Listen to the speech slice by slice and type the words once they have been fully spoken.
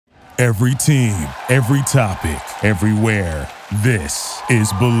Every team, every topic, everywhere. This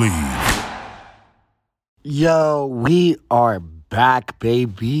is Believe. Yo, we are back,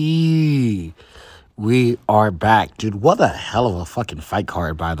 baby. We are back. Dude, what a hell of a fucking fight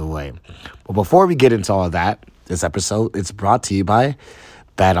card, by the way. But before we get into all of that, this episode is brought to you by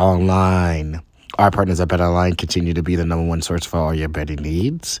Bet Online. Our partners at Bet Online continue to be the number one source for all your betting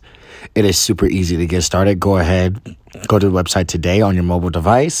needs. It is super easy to get started. Go ahead, go to the website today on your mobile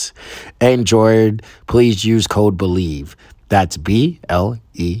device. And Jordan, please use code BELIEVE. That's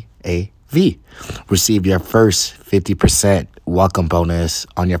BLEAV. Receive your first 50% welcome bonus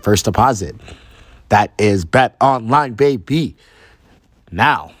on your first deposit. That is Bet Online, baby.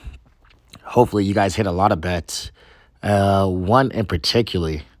 Now, hopefully you guys hit a lot of bets. One in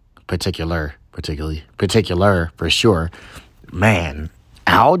particular for sure. Man,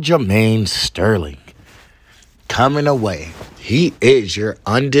 Aljamain Sterling coming away. He is your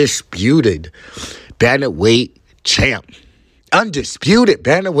undisputed bantamweight champ. Undisputed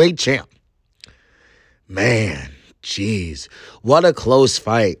bantamweight champ. Man, jeez. What a close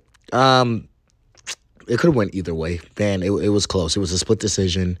fight. It could have went either way. Man, it was close. It was a split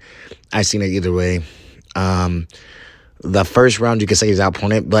decision. I seen it either way. The first round you could say is our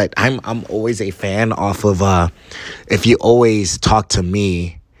opponent, but I'm always a fan off of if you always talk to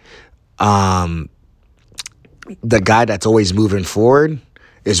me, the guy that's always moving forward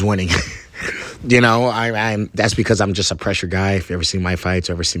is winning. You know, I'm that's because I'm just a pressure guy. If you ever see my fights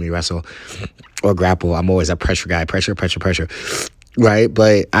or ever see me wrestle or grapple, I'm always a pressure guy. Pressure. Right?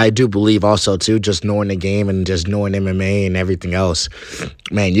 But I do believe also, too, just knowing the game and just knowing MMA and everything else,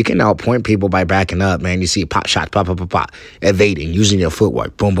 man, you can outpoint people by backing up, man. You see pop shots, pop, evading, using your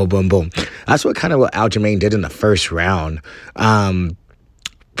footwork, boom, boom, boom, boom. That's what Aljamain did in the first round.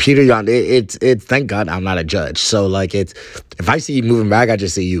 Peter Yan, it's thank God I'm not a judge. So, like, if I see you moving back, I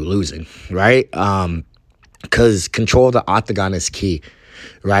just see you losing, right? Because control of the octagon is key,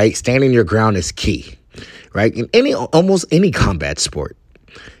 right? Standing your ground is key. Right? In almost any combat sport,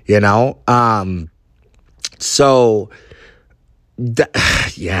 you know?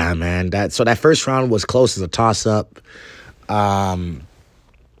 Yeah, man. That first round was close as a toss-up. I'm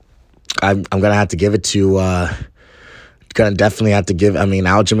gonna have to give it to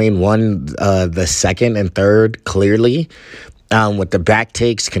Aljamain won the second and third clearly, with the back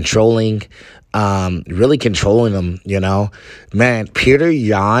takes, really controlling them, you know? Man, Peter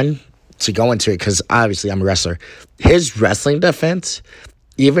Yan, to go into it, because obviously I'm a wrestler, his wrestling defense,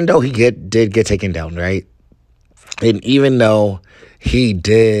 even though he did get taken down, right? And even though he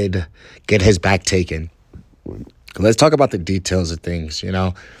did get his back taken, let's talk about the details of things, you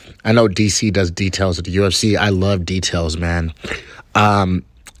know? I know DC does details at the UFC. I love details, man.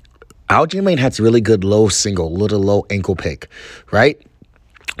 Aljamain has really good low ankle pick, right?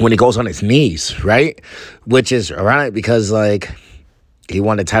 When he goes on his knees, right? Which is ironic because, like, he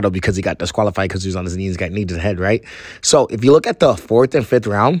won the title because he got disqualified because he was on his knees, got knee to the head, right? So if you look at the fourth and fifth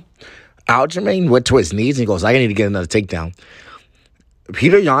round, Aljamain went to his knees and he goes, I need to get another takedown.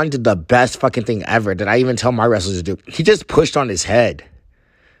 Peter Yan did the best fucking thing ever that I even tell my wrestlers to do. He just pushed on his head,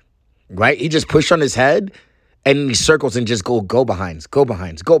 right? He just pushed on his head and he circles and just go behinds.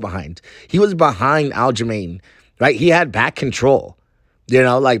 He was behind Aljamain, right? He had back control. You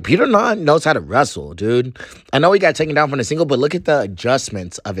know, like, Peter Yan knows how to wrestle, dude. I know he got taken down from the single, but look at the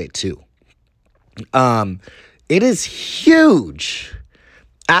adjustments of it, too. It is huge.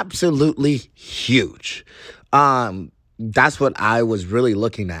 Absolutely huge. That's what I was really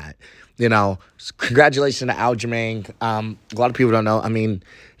looking at. You know, congratulations to Aljamain. A lot of people don't know. I mean,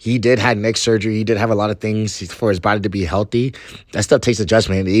 he did have neck surgery. He did have a lot of things for his body to be healthy. That stuff takes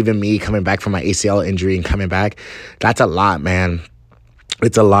adjustment. Even me coming back from my ACL injury and coming back, that's a lot, man.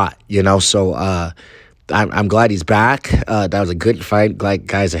 It's a lot, you know, so I'm glad he's back. That was a good fight. Glad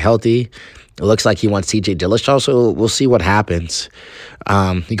guys are healthy. It looks like he wants TJ Dillashaw, so we'll see what happens.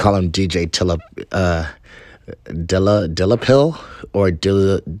 He call him DJ Dilla Pill or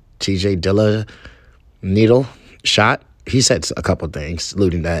TJ Dilla Needle Shot. He said a couple things,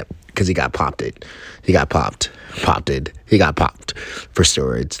 alluding that because he got popped. He got popped for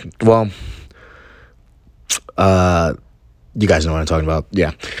steroids. Well, you guys know what I'm talking about.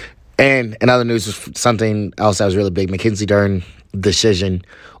 Yeah. And in other news, something else that was really big. Mackenzie Dern decision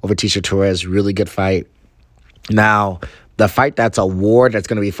over Tisha Torres. Really good fight. Now, the fight that's a war that's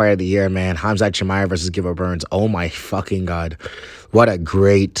going to be fight of the year, man. Khamzat Chimaev versus Gilbert Burns. Oh, my fucking God. What a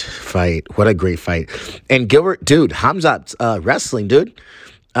great fight. And Gilbert, dude, Khamzat's wrestling, dude.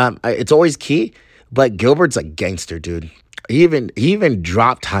 It's always key, but Gilbert's a gangster, dude. He even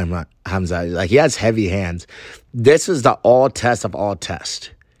dropped Khamzat. Like, he has heavy hands. This is the all test of all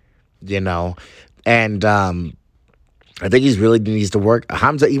tests. And I think he's really needs to work.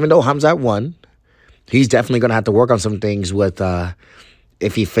 Hamza, even though Hamza won, he's definitely going to have to work on some things with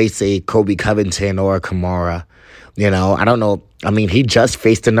if he faced a Kobe Covington or a Kamara. I don't know. I mean, he just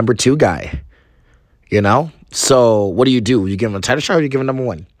faced the number 2 guy, So what do? You give him a title shot or you give him number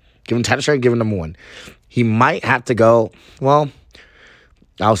 1? Give him title shot or give him number 1? He might have to go, well,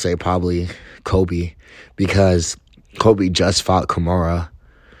 I'll say probably Kobe because Kobe just fought Kamara.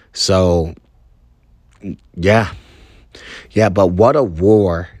 So, yeah. Yeah, but what a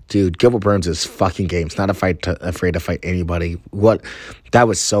war. Dude, Gilbert Burns is fucking game. He's not afraid to fight anybody. That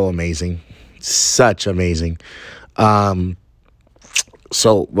was so amazing. Such amazing.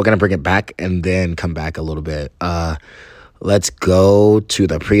 So we're going to bring it back and then come back a little bit. Let's go to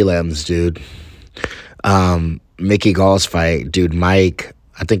the prelims, dude. Mickey Gall's fight. Dude, Mike,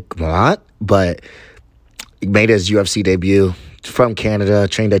 I think not, but he made his UFC debut from Canada,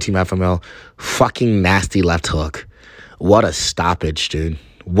 trained at Team Alpha Male. Fucking nasty left hook. What a stoppage, dude.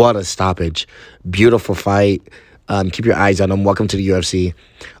 What a stoppage. Beautiful fight. Keep your eyes on him. Welcome to the UFC.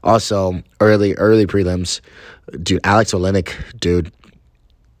 Also, early prelims. Dude, Alex Oleinik, dude.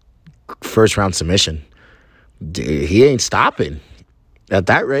 First round submission. Dude, he ain't stopping. At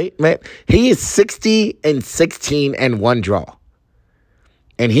that rate, man. He is 60-16 and 1 draw.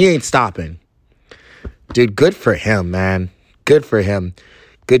 And he ain't stopping. Dude, good for him, man. Good for him.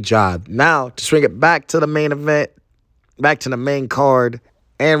 Good job. Now, to swing it back to the main event. Back to the main card.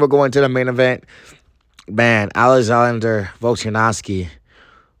 And we're going to the main event. Man, Alexander Volkanovski.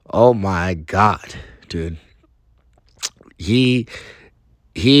 Oh, my God, dude. He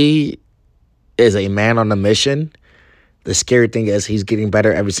is a man on a mission. The scary thing is he's getting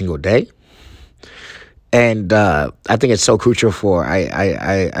better every single day. And I think it's so crucial for,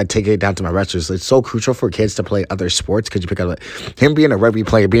 I take it down to my wrestlers. It's so crucial for kids to play other sports because you pick up him being a rugby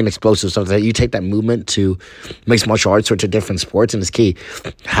player, being explosive, stuff like that. You take that movement to mixed martial arts or to different sports, and it's key.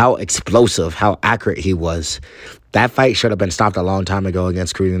 How explosive, how accurate he was. That fight should have been stopped a long time ago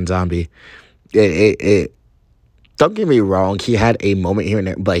against Korean Zombie. Don't get me wrong, he had a moment here and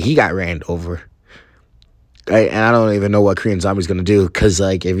there, but he got ran over. And I don't even know what Korean Zombie's going to do because,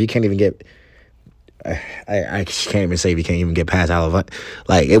 if you can't even get... I can't even say if you can't even get past Alavant.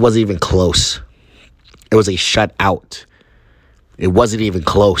 It wasn't even close. It was a shutout. It wasn't even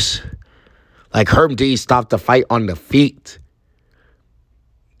close. Herm D stopped the fight on the feet.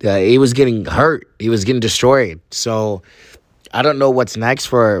 He was getting hurt. He was getting destroyed. So, I don't know what's next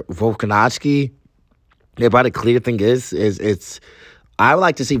for Volkanovski. But the clear thing is I would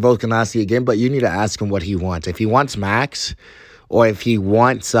like to see Volkanovski again, but you need to ask him what he wants. If he wants max, or if he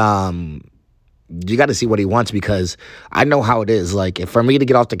wants you got to see what he wants because I know how it is. If for me to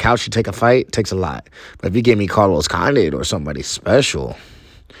get off the couch to take a fight, it takes a lot. But if you give me Carlos Condit or somebody special,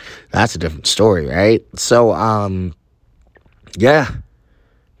 that's a different story, right? So, yeah.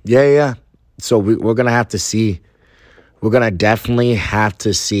 So we're going to have to see. We're going to definitely have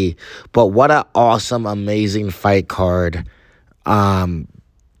to see. But what an awesome, amazing fight card.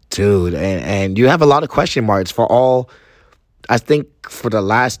 Dude, and you have a lot of question marks for all, I think for the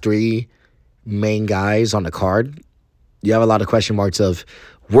last 3 main guys on the card, you have a lot of question marks of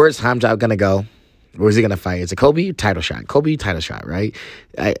where's Hamza going to go? Where's he going to fight? Is it Kobe? Title shot. Kobe, title shot, right?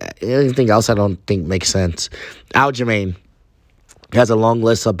 Anything else I don't think makes sense. Aljamain has a long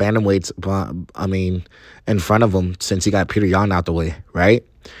list of bantamweights, in front of him since he got Peter Yan out the way, right?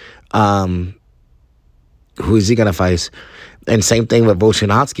 Who is he going to fight? And same thing with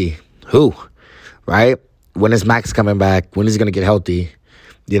Volkanovski. Who? Right? When is Max coming back? When is he going to get healthy?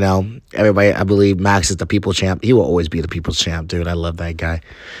 Everybody, I believe Max is the people's champ. He will always be the people's champ, dude. I love that guy.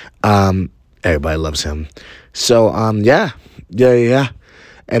 Everybody loves him. So, yeah.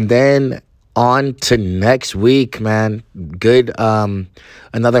 And then on to next week, man. Good,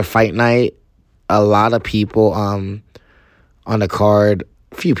 another fight night. A lot of people, on the card.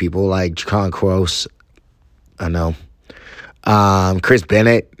 A few people like Jacon Kroos. I know. Chris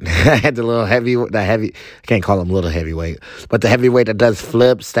Bennett had I can't call him little heavyweight, but the heavyweight that does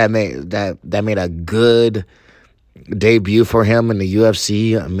flips that made a good debut for him in the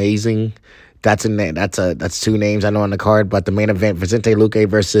UFC. Amazing. That's 2 names I know on the card, but the main event, Vicente Luque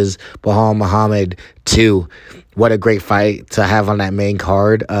versus Bahal Muhammad 2. What a great fight to have on that main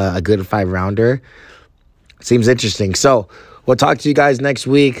card. A good 5-rounder. Seems interesting. So we'll talk to you guys next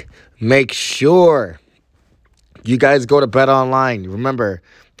week. Make sure you guys go to Bet Online. Remember,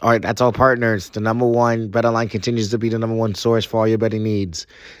 all right, that's all partners. The number one, Bet Online continues to be the number one source for all your betting needs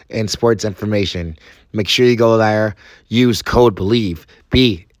and sports information. Make sure you go there. Use code BELIEVE,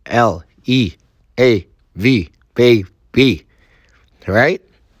 BLEAV, baby. All right?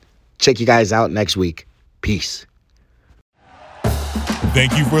 check you guys out next week. Peace.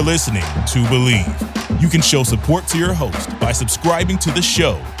 Thank you for listening to Believe. You can show support to your host by subscribing to the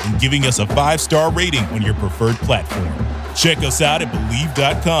show and giving us a 5-star rating on your preferred platform. Check us out at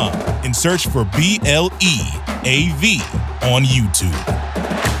Believe.com and search for BLEAV on YouTube.